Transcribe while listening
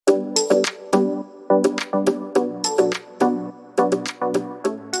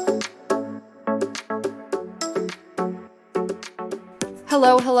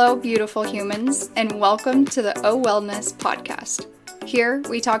Hello, beautiful humans, and welcome to the Oh Wellness podcast. Here,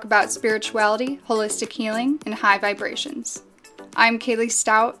 we talk about spirituality, holistic healing, and high vibrations. I'm Kaylee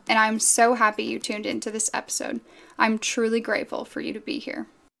Stout, and I'm so happy you tuned into this episode. I'm truly grateful for you to be here.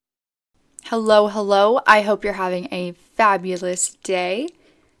 Hello, I hope you're having a fabulous day.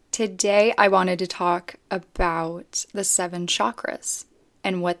 Today, I wanted to talk about the 7 chakras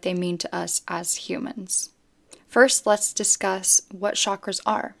and what they mean to us as humans. First, let's discuss what chakras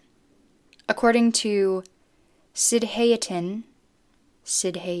are. According to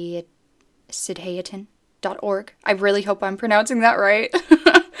Siddhayatan.org, I really hope I'm pronouncing that right.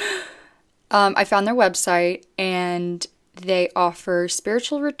 I found their website, and they offer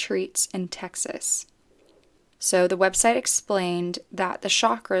spiritual retreats in Texas. So the website explained that the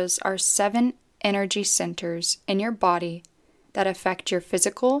chakras are 7 energy centers in your body that affect your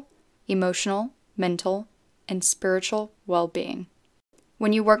physical, emotional, mental, and spiritual well-being.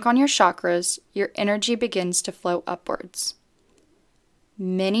 When you work on your chakras, your energy begins to flow upwards.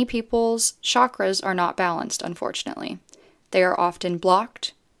 Many people's chakras are not balanced, unfortunately. They are often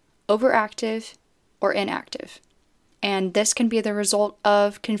blocked, overactive, or inactive. And this can be the result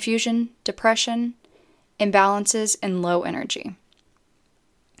of confusion, depression, imbalances, and low energy.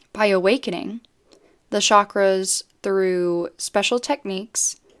 By awakening the chakras through special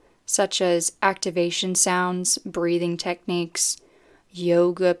techniques, such as activation sounds, breathing techniques,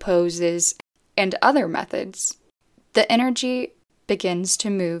 yoga poses, and other methods, the energy begins to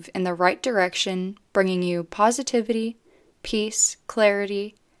move in the right direction, bringing you positivity, peace,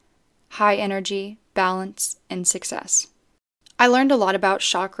 clarity, high energy, balance, and success. I learned a lot about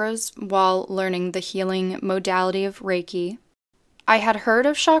chakras while learning the healing modality of Reiki. I had heard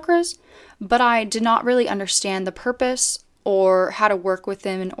of chakras, but I did not really understand the purpose or how to work with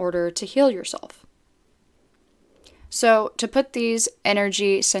them in order to heal yourself. So, to put these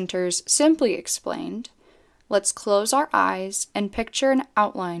energy centers simply explained, let's close our eyes and picture an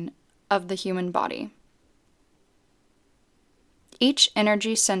outline of the human body. Each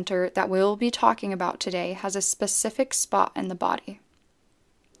energy center that we will be talking about today has a specific spot in the body.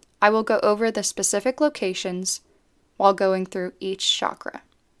 I will go over the specific locations while going through each chakra.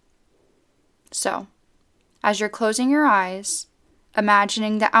 So, as you're closing your eyes,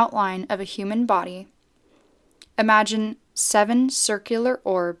 imagining the outline of a human body, imagine 7 circular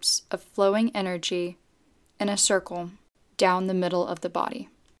orbs of flowing energy in a circle down the middle of the body.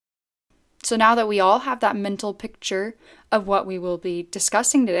 So now that we all have that mental picture of what we will be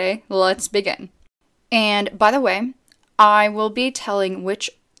discussing today, let's begin. And by the way, I will be telling which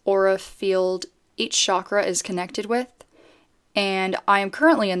aura field each chakra is connected with. And I am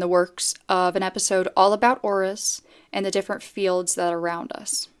currently in the works of an episode all about auras and the different fields that are around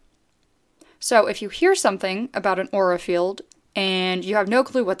us. So if you hear something about an aura field and you have no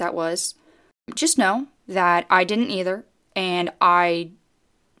clue what that was, just know that I didn't either, and I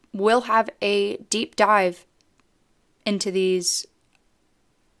will have a deep dive into these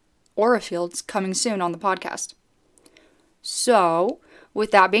aura fields coming soon on the podcast. So,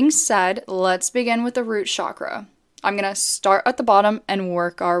 with that being said, let's begin with the root chakra. I'm going to start at the bottom and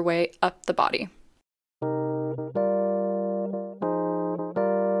work our way up the body.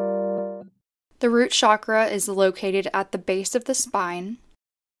 The root chakra is located at the base of the spine.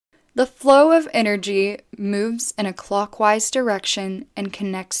 The flow of energy moves in a clockwise direction and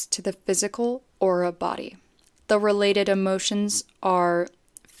connects to the physical aura body. The related emotions are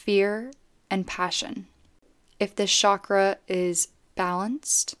fear and passion. If this chakra is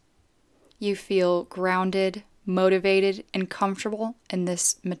balanced, you feel grounded, motivated, and comfortable in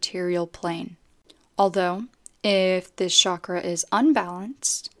this material plane. Although, if this chakra is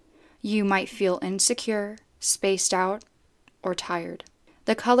unbalanced, you might feel insecure, spaced out, or tired.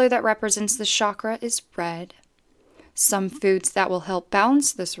 The color that represents this chakra is red. Some foods that will help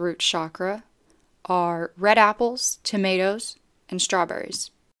balance this root chakra are red apples, tomatoes, and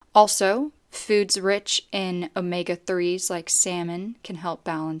strawberries. Also, foods rich in omega-3s like salmon can help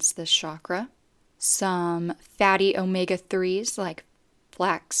balance this chakra. Some fatty omega-3s like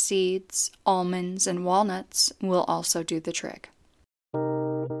flax seeds, almonds, and walnuts will also do the trick.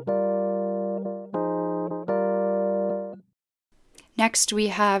 Next, we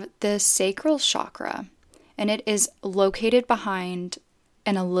have the sacral chakra, and it is located behind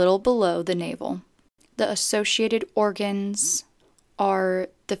and a little below the navel. The associated organs are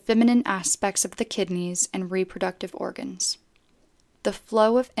the feminine aspects of the kidneys and reproductive organs. The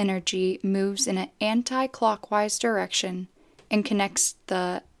flow of energy moves in an anti-clockwise direction and connects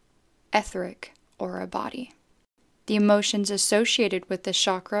the etheric aura body. The emotions associated with this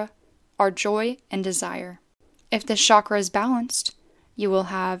chakra are joy and desire. If this chakra is balanced, you will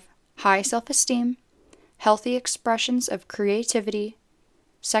have high self-esteem, healthy expressions of creativity,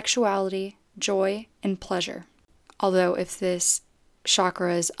 sexuality, joy, and pleasure. Although if this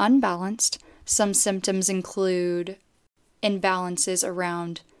chakra is unbalanced, some symptoms include imbalances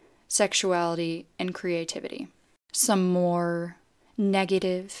around sexuality and creativity. Some more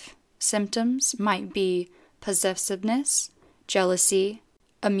negative symptoms might be possessiveness, jealousy,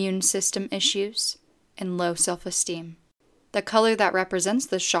 immune system issues, and low self-esteem. The color that represents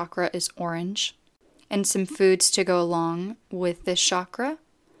this chakra is orange, and some foods to go along with this chakra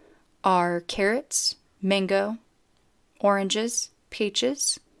are carrots, mango, oranges,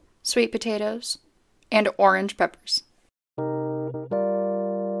 peaches, sweet potatoes, and orange peppers.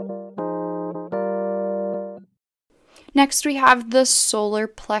 Next, we have the solar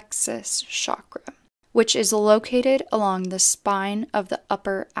plexus chakra, which is located along the spine of the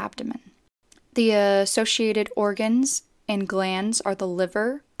upper abdomen. The associated organs and glands are the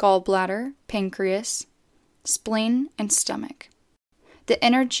liver, gallbladder, pancreas, spleen, and stomach. The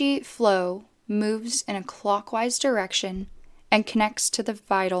energy flow moves in a clockwise direction and connects to the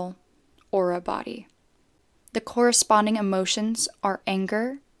vital aura body. The corresponding emotions are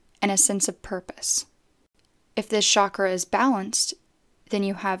anger and a sense of purpose. If this chakra is balanced, then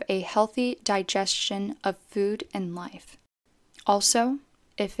you have a healthy digestion of food and life. Also,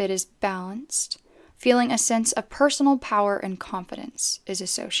 if it is balanced, feeling a sense of personal power and confidence is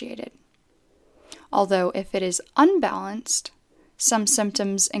associated. Although if it is unbalanced, some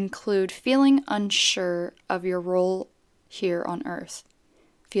symptoms include feeling unsure of your role here on Earth,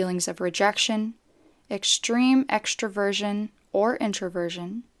 feelings of rejection, extreme extroversion or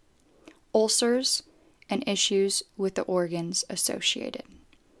introversion, ulcers, and issues with the organs associated.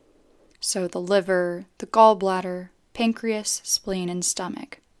 So the liver, the gallbladder, pancreas, spleen, and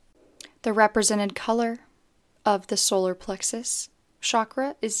stomach. The represented color of the solar plexus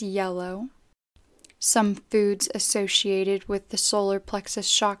chakra is yellow. Some foods associated with the solar plexus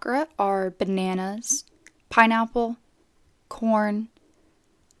chakra are bananas, pineapple, corn.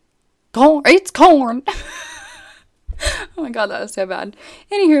 It's corn! Oh my god, that was so bad.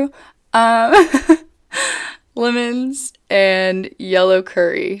 Anywho, lemons and yellow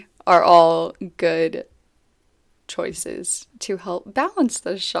curry are all good choices to help balance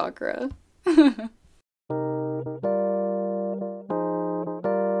this chakra.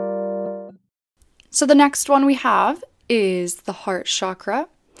 So the next one we have is the heart chakra,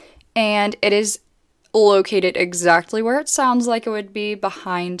 and it is located exactly where it sounds like it would be,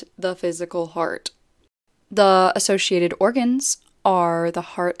 behind the physical heart. The associated organs are the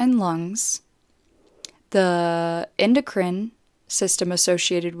heart and lungs. The endocrine system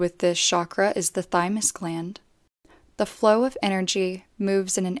associated with this chakra is the thymus gland. The flow of energy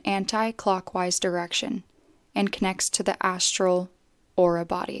moves in an anti-clockwise direction and connects to the astral aura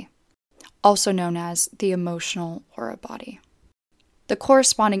body, also known as the emotional aura body. The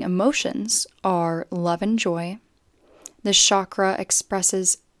corresponding emotions are love and joy. This chakra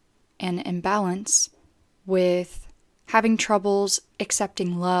expresses an imbalance with having troubles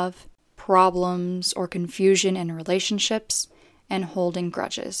accepting love, problems or confusion in relationships, and holding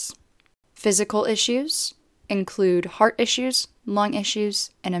grudges. Physical issues include heart issues, lung issues,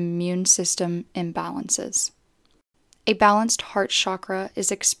 and immune system imbalances. A balanced heart chakra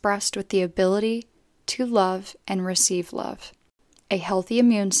is expressed with the ability to love and receive love, a healthy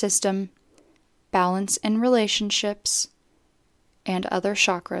immune system, balance in relationships and other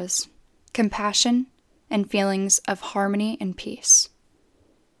chakras, compassion, and feelings of harmony and peace.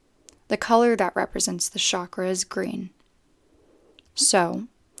 The color that represents the chakra is green. So,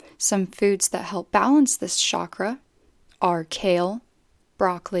 some foods that help balance this chakra are kale,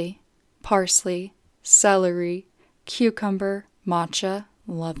 broccoli, parsley, celery, cucumber, matcha,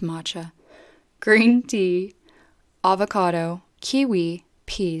 love matcha, green tea, avocado, kiwi,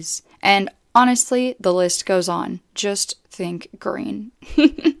 peas, and honestly, the list goes on. Just think green.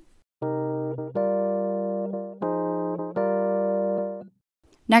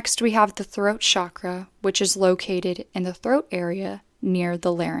 Next, we have the throat chakra, which is located in the throat area near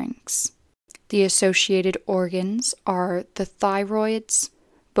the larynx. The associated organs are the thyroids,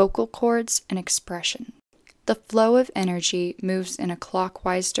 vocal cords, and expression. The flow of energy moves in a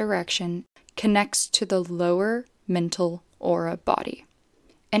clockwise direction, connects to the lower mental aura body.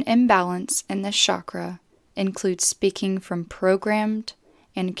 An imbalance in this chakra includes speaking from programmed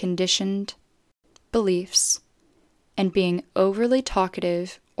and conditioned beliefs and being overly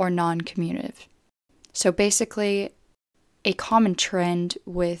talkative or non-communicative. So basically, a common trend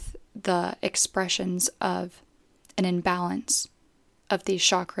with the expressions of an imbalance of these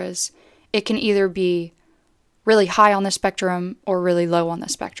chakras, it can either be really high on the spectrum or really low on the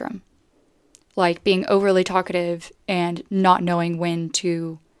spectrum. Like being overly talkative and not knowing when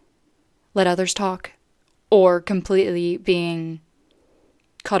to let others talk, or completely being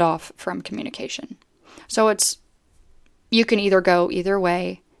cut off from communication. So you can either go either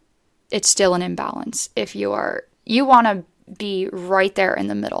way. It's still an imbalance. If you want to be right there in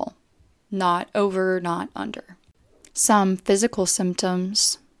the middle, not over, not under. Some physical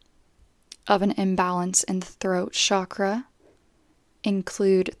symptoms of an imbalance in the throat chakra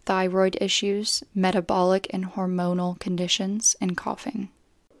include thyroid issues, metabolic and hormonal conditions, and coughing.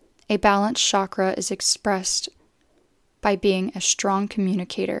 A balanced chakra is expressed by being a strong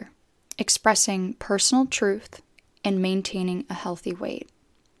communicator, expressing personal truth, and maintaining a healthy weight.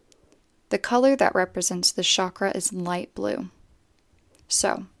 The color that represents the chakra is light blue.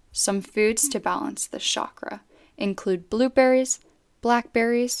 So, some foods to balance the chakra include blueberries,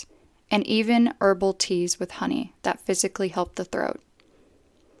 blackberries, and even herbal teas with honey that physically help the throat.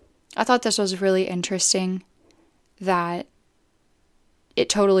 I thought this was really interesting that it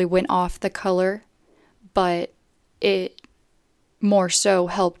totally went off the color, but it more so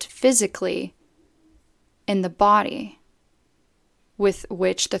helped physically in the body with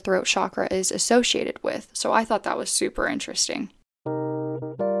which the throat chakra is associated with. So I thought that was super interesting.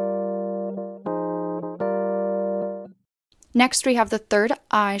 Next, we have the third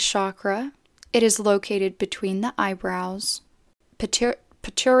eye chakra. It is located between the eyebrows.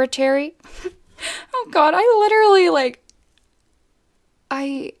 Pituitary. Oh God, I literally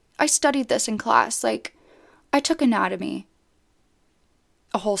I studied this in class. I took anatomy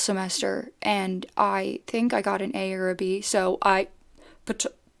a whole semester, and I think I got an A or a B. So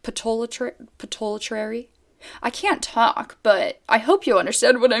pituitary. I can't talk, but I hope you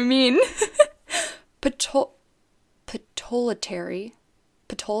understand what I mean. Pituitary.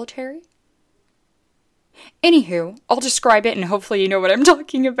 Anywho, I'll describe it and hopefully you know what I'm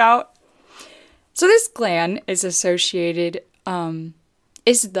talking about. So this gland is associated,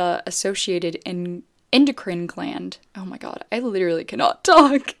 the associated endocrine gland. Oh my God, I literally cannot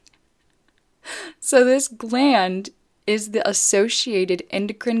talk. So this gland is the associated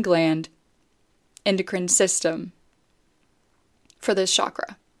endocrine system for this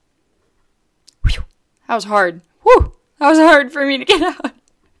chakra. Whew, that was hard. Whew, that was hard for me to get out.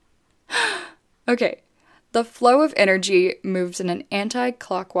 Okay. The flow of energy moves in an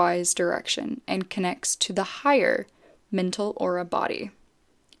anti-clockwise direction and connects to the higher mental aura body.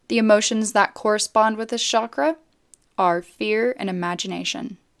 The emotions that correspond with this chakra are fear and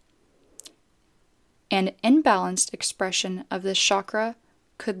imagination. An imbalanced expression of this chakra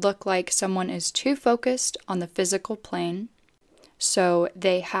could look like someone is too focused on the physical plane, so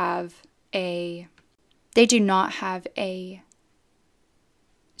they do not have a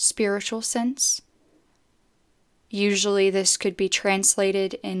spiritual sense. Usually this could be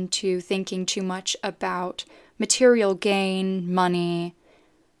translated into thinking too much about material gain, money,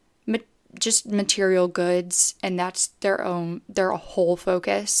 just material goods, and that's their whole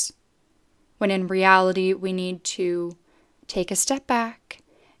focus. When in reality, we need to take a step back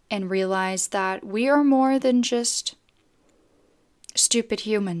and realize that we are more than just stupid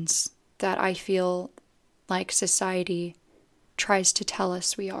humans that I feel like society tries to tell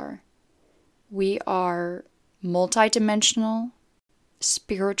us we are. We are multidimensional,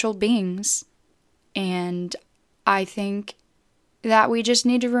 spiritual beings, and I think that we just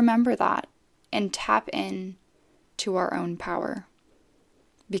need to remember that and tap in to our own power,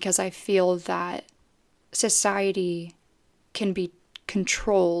 because I feel that society can be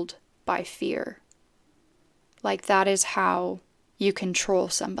controlled by fear. Like, that is how you control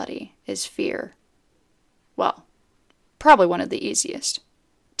somebody, is fear. Well, probably one of the easiest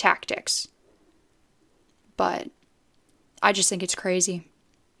tactics. But I just think it's crazy.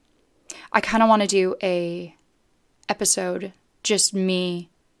 I kind of want to do a episode, just me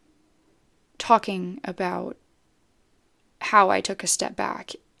talking about how I took a step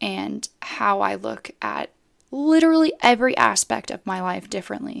back and how I look at literally every aspect of my life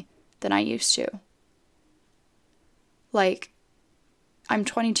differently than I used to. Like, I'm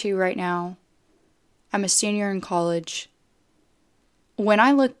 22 right now. I'm a senior in college. When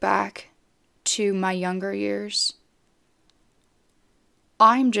I look back to my younger years,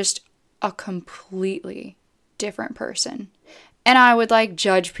 I'm just a completely different person. And I would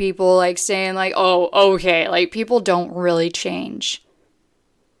judge people saying oh, okay, people don't really change.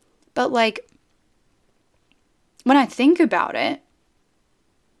 But when I think about it,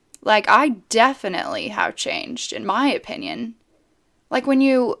 I definitely have changed, in my opinion. It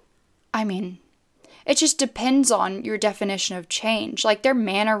just depends on your definition of change. Their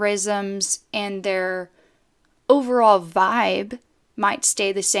mannerisms and their overall vibe might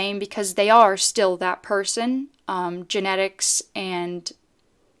stay the same because they are still that person. Genetics and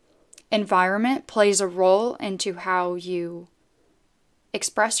environment plays a role into how you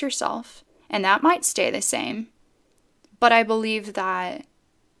express yourself, and that might stay the same. But I believe that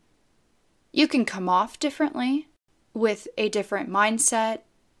you can come off differently with a different mindset,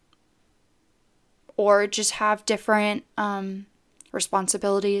 or just have different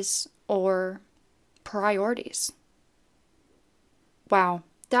responsibilities or priorities. Wow,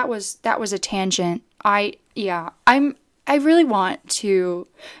 that was a tangent. I really want to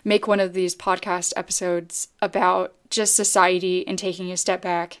make one of these podcast episodes about just society and taking a step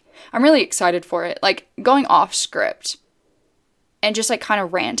back. I'm really excited for it. Like, going off script and just like kind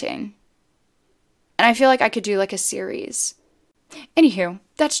of ranting. And I feel like I could do like a series. Anywho,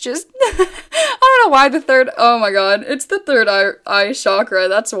 that's just, I don't know why the third, oh my god, it's the third eye chakra.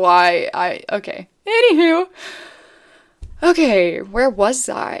 That's why okay. Anywho. Okay, where was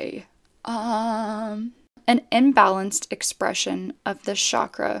I? An imbalanced expression of this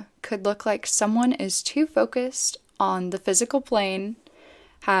chakra could look like someone is too focused on the physical plane,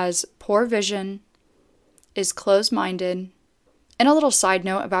 has poor vision, is closed-minded. And a little side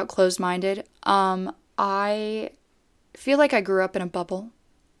note about closed-minded, I feel like I grew up in a bubble,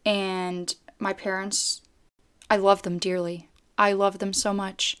 and my parents, I love them dearly. I love them so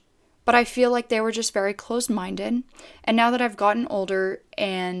much. But I feel like they were just very closed-minded. And now that I've gotten older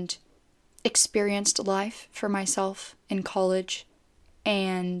and experienced life for myself in college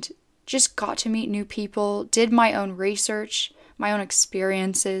and just got to meet new people, did my own research, my own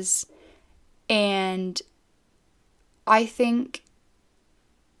experiences, and I think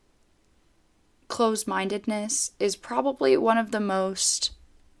closed-mindedness is probably one of the most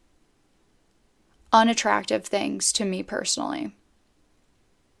unattractive things to me personally.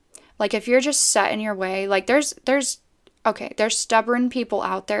 Like, if you're just set in your way, like, there's stubborn people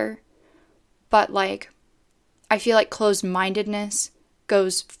out there, but, like, I feel like closed-mindedness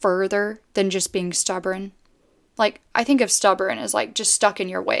goes further than just being stubborn. Like, I think of stubborn as, like, just stuck in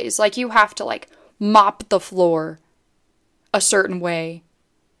your ways. Like, you have to, like, mop the floor a certain way,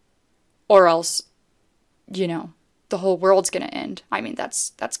 or else, you know, the whole world's gonna end. I mean,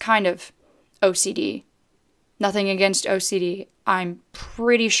 that's kind of OCD. Nothing against OCD. I'm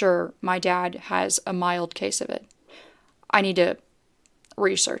pretty sure my dad has a mild case of it. I need to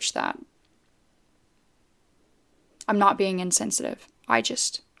research that. I'm not being insensitive. I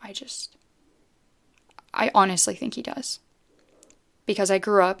honestly think he does. Because I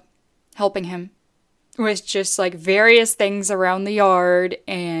grew up helping him with just like various things around the yard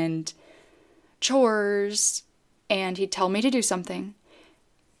and chores, and he'd tell me to do something,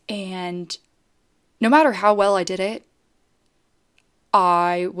 and no matter how well I did it,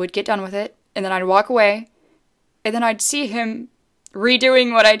 I would get done with it, and then I'd walk away, and then I'd see him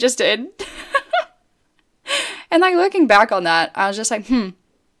redoing what I just did. And like, looking back on that, I was just like,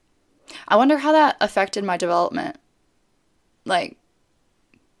 I wonder how that affected my development. Like,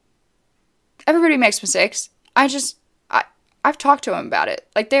 everybody makes mistakes. I've talked to them about it.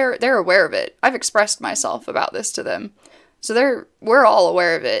 Like, they're aware of it. I've expressed myself about this to them. So we're all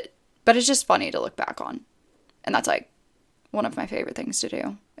aware of it. But it's just funny to look back on. And that's like one of my favorite things to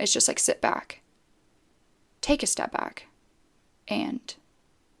do. It's just like sit back, take a step back, and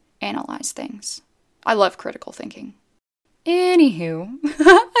analyze things. I love critical thinking. Anywho,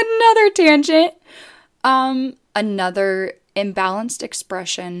 another tangent. Another imbalanced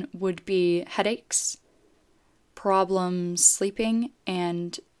expression would be headaches, problems sleeping,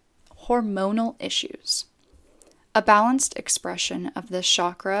 and hormonal issues. A balanced expression of this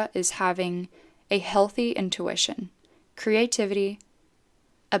chakra is having a healthy intuition, creativity,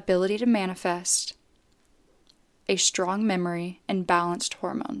 ability to manifest, a strong memory, and balanced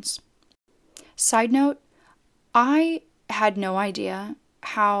hormones. Side note, I had no idea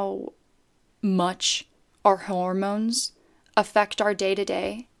how much our hormones affect our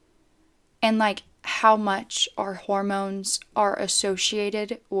day-to-day, and like how much our hormones are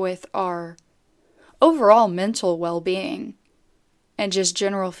associated with our overall mental well-being and just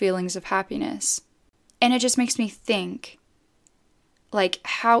general feelings of happiness. And it just makes me think like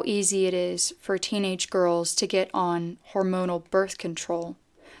how easy it is for teenage girls to get on hormonal birth control.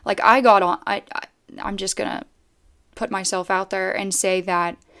 Like, I got on, I'm just gonna put myself out there and say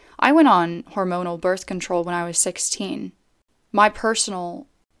that I went on hormonal birth control when I was 16. My personal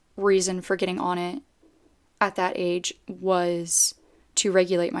reason for getting on it at that age was to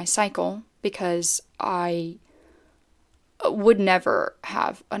regulate my cycle, because I would never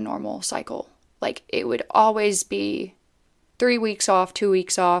have a normal cycle. Like, it would always be 3 weeks off, 2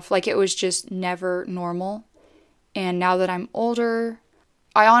 weeks off. Like, it was just never normal. And now that I'm older,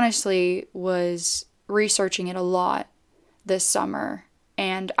 I honestly was researching it a lot this summer,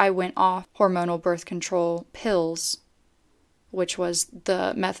 and I went off hormonal birth control pills, which was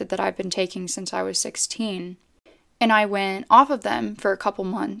the method that I've been taking since I was 16. And I went off of them for a couple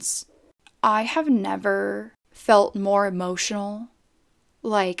months. I have never felt more emotional.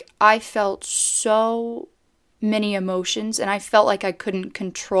 Like, I felt so many emotions, and I felt like I couldn't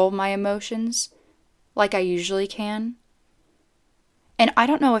control my emotions like I usually can. And I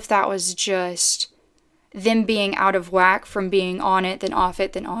don't know if that was just them being out of whack from being on it, then off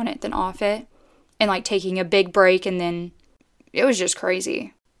it, then on it, then off it, and like taking a big break, and then it was just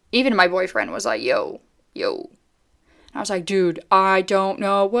crazy. Even my boyfriend was like, yo. And I was like, dude, I don't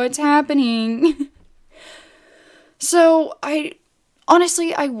know what's happening. So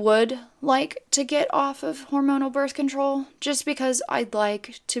honestly, I would like to get off of hormonal birth control just because I'd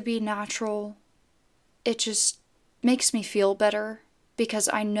like to be natural. It just makes me feel better because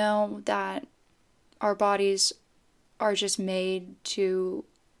I know that our bodies are just made to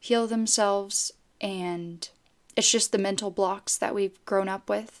heal themselves, and it's just the mental blocks that we've grown up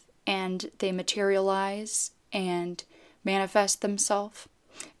with, and they materialize and manifest themselves.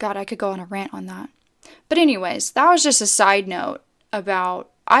 God, I could go on a rant on that. But anyways, that was just a side note about,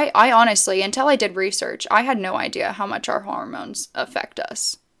 I honestly, until I did research, I had no idea how much our hormones affect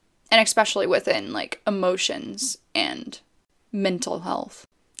us. And especially within, like, emotions and mental health.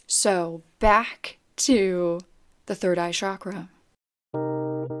 So, back to the third eye chakra.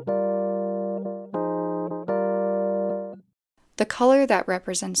 The color that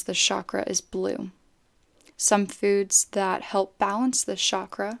represents the chakra is blue. Some foods that help balance this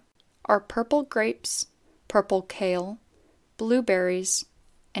chakra are purple grapes, purple kale, blueberries,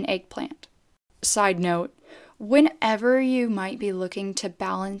 and eggplant. Side note, whenever you might be looking to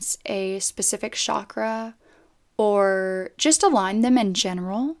balance a specific chakra or just align them in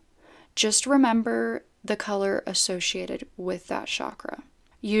general, just remember the color associated with that chakra.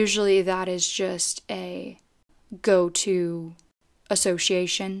 Usually that is just a go-to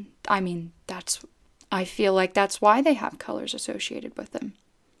association. I feel like that's why they have colors associated with them,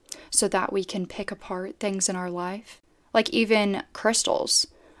 so that we can pick apart things in our life. Like even crystals.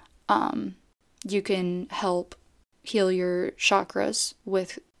 You can help heal your chakras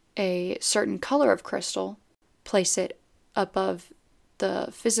with a certain color of crystal. Place it above the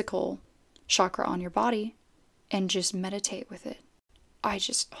physical chakra on your body and just meditate with it.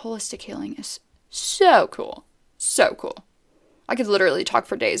 Holistic healing is so cool. So cool. I could literally talk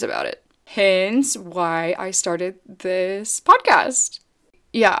for days about it. Hence why I started this podcast.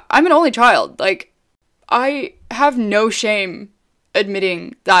 Yeah, I'm an only child. Like, I have no shame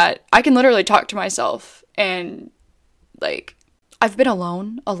admitting that I can literally talk to myself, and like, I've been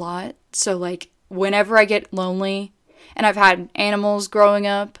alone a lot. So like, whenever I get lonely, and I've had animals growing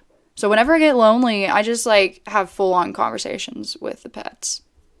up, so whenever I get lonely, I just like have full on conversations with the pets.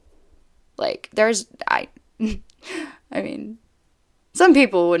 Like, I mean, some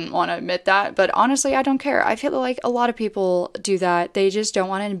people wouldn't want to admit that, but honestly, I don't care. I feel like a lot of people do that. They just don't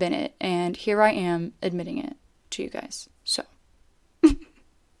want to admit it, and here I am admitting it to you guys. So,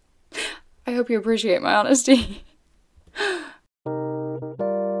 I hope you appreciate my honesty.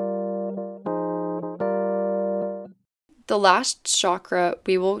 The last chakra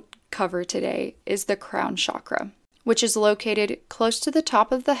we will cover today is the crown chakra, which is located close to the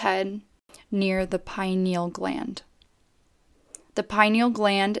top of the head near the pineal gland. The pineal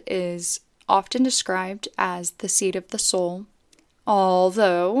gland is often described as the seat of the soul,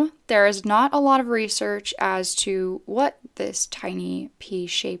 although there is not a lot of research as to what this tiny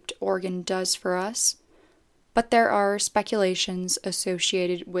pea-shaped organ does for us, but there are speculations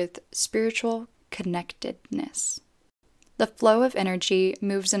associated with spiritual connectedness. The flow of energy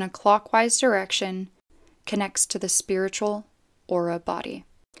moves in a clockwise direction, connects to the spiritual aura body.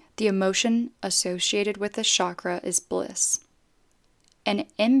 The emotion associated with this chakra is bliss. An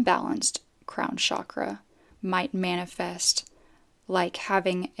imbalanced crown chakra might manifest like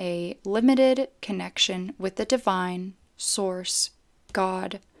having a limited connection with the divine, source,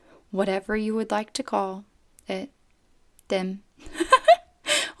 God, whatever you would like to call it, them,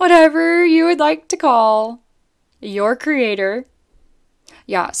 whatever you would like to call your creator.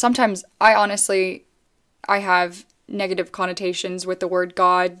 Yeah, sometimes I have negative connotations with the word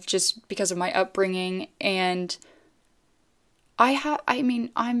God just because of my upbringing, and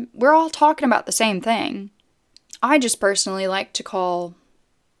we're all talking about the same thing. I just personally like to call,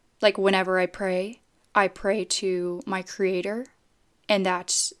 like, whenever I pray to my creator, and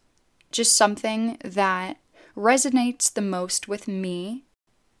that's just something that resonates the most with me.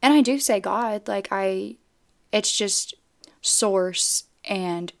 And I do say God, like, I It's just source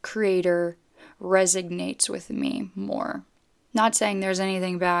and creator resonates with me more. Not saying there's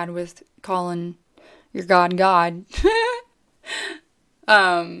anything bad with calling your God God.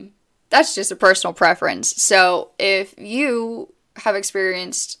 That's just a personal preference. So if you have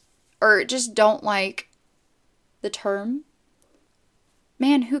experienced or just don't like the term,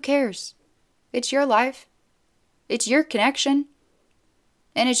 man, who cares? It's your life. It's your connection.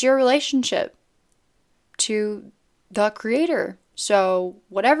 And it's your relationship to the creator. So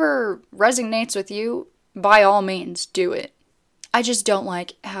whatever resonates with you, by all means, do it. I just don't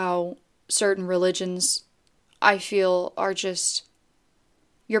like how certain religions, I feel, are just,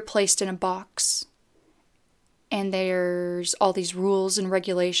 you're placed in a box. And there's all these rules and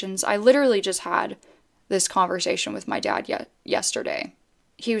regulations. I literally just had this conversation with my dad yesterday.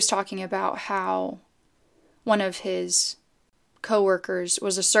 He was talking about how one of his coworkers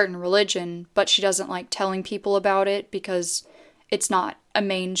was a certain religion, but she doesn't like telling people about it because it's not a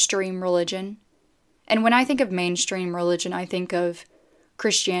mainstream religion. And when I think of mainstream religion, I think of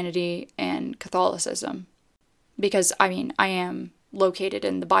Christianity and Catholicism. Because, I mean, I am located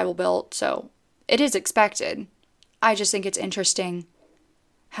in the Bible Belt, so it is expected. I just think it's interesting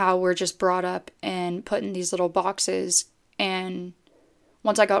how we're just brought up and put in these little boxes. And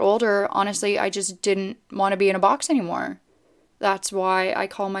once I got older, honestly, I just didn't want to be in a box anymore. That's why I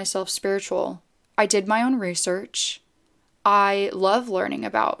call myself spiritual. I did my own research. I love learning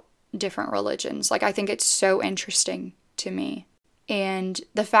about different religions. Like, I think it's so interesting to me. And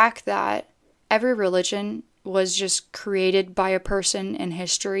the fact that every religion was just created by a person in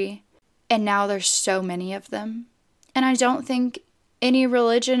history, and now there's so many of them. And I don't think any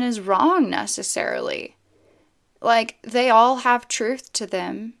religion is wrong necessarily. Like, they all have truth to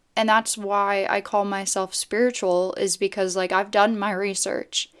them. And that's why I call myself spiritual, is because, like, I've done my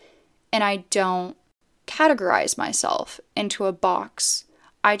research and I don't categorize myself into a box.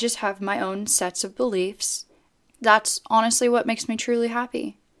 I just have my own sets of beliefs. That's honestly what makes me truly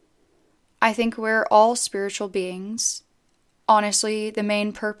happy. I think we're all spiritual beings. Honestly, the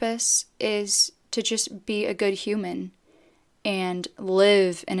main purpose is to just be a good human and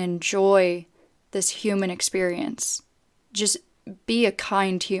live and enjoy this human experience. Just be a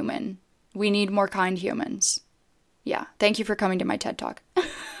kind human. We need more kind humans. Yeah, thank you for coming to my TED Talk.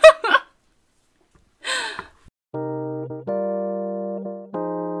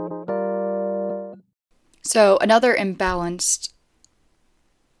 So, another imbalanced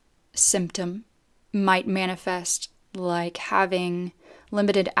symptom might manifest like having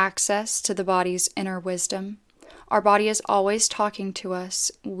limited access to the body's inner wisdom. Our body is always talking to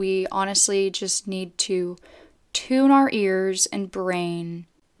us. We honestly just need to tune our ears and brain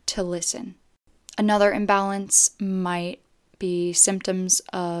to listen. Another imbalance might be symptoms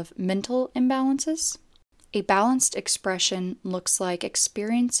of mental imbalances. A balanced expression looks like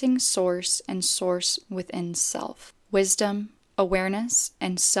experiencing source and source within self, wisdom, awareness,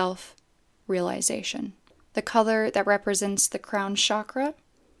 and self-realization. The color that represents the crown chakra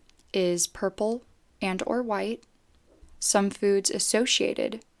is purple and or white. Some foods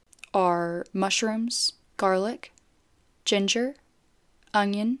associated are mushrooms, garlic, ginger,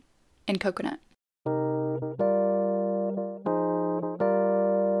 onion, and coconut.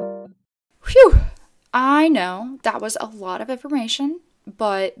 Phew! I know that was a lot of information,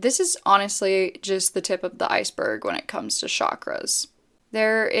 but this is honestly just the tip of the iceberg when it comes to chakras.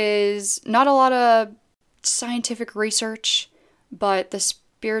 There is not a lot of scientific research, but the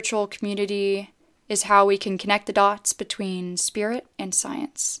spiritual community is how we can connect the dots between spirit and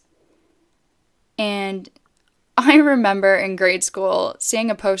science. And I remember in grade school seeing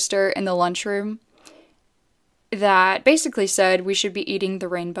a poster in the lunchroom that basically said we should be eating the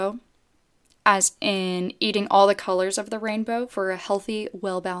rainbow, as in eating all the colors of the rainbow for a healthy,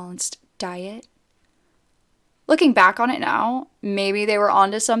 well-balanced diet. Looking back on it now, maybe they were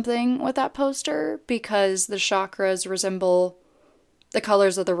onto something with that poster because the chakras resemble the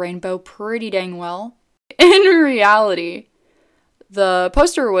colors of the rainbow pretty dang well. In reality, the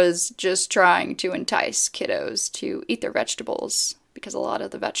poster was just trying to entice kiddos to eat their vegetables because a lot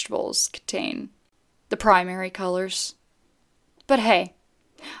of the vegetables contain the primary colors. But hey,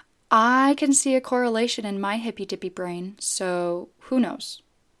 I can see a correlation in my hippy-dippy brain, so who knows?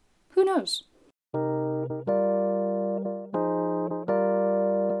 Who knows?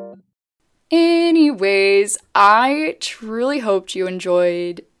 Anyways, I truly hoped you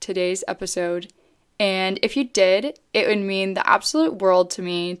enjoyed today's episode, and if you did, it would mean the absolute world to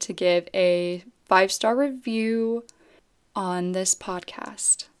me to give a 5-star review on this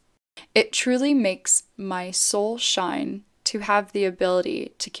podcast. It truly makes my soul shine to have the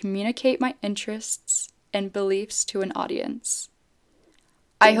ability to communicate my interests and beliefs to an audience.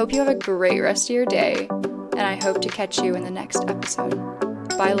 I hope you have a great rest of your day, and I hope to catch you in the next episode.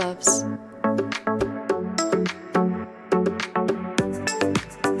 Bye, loves.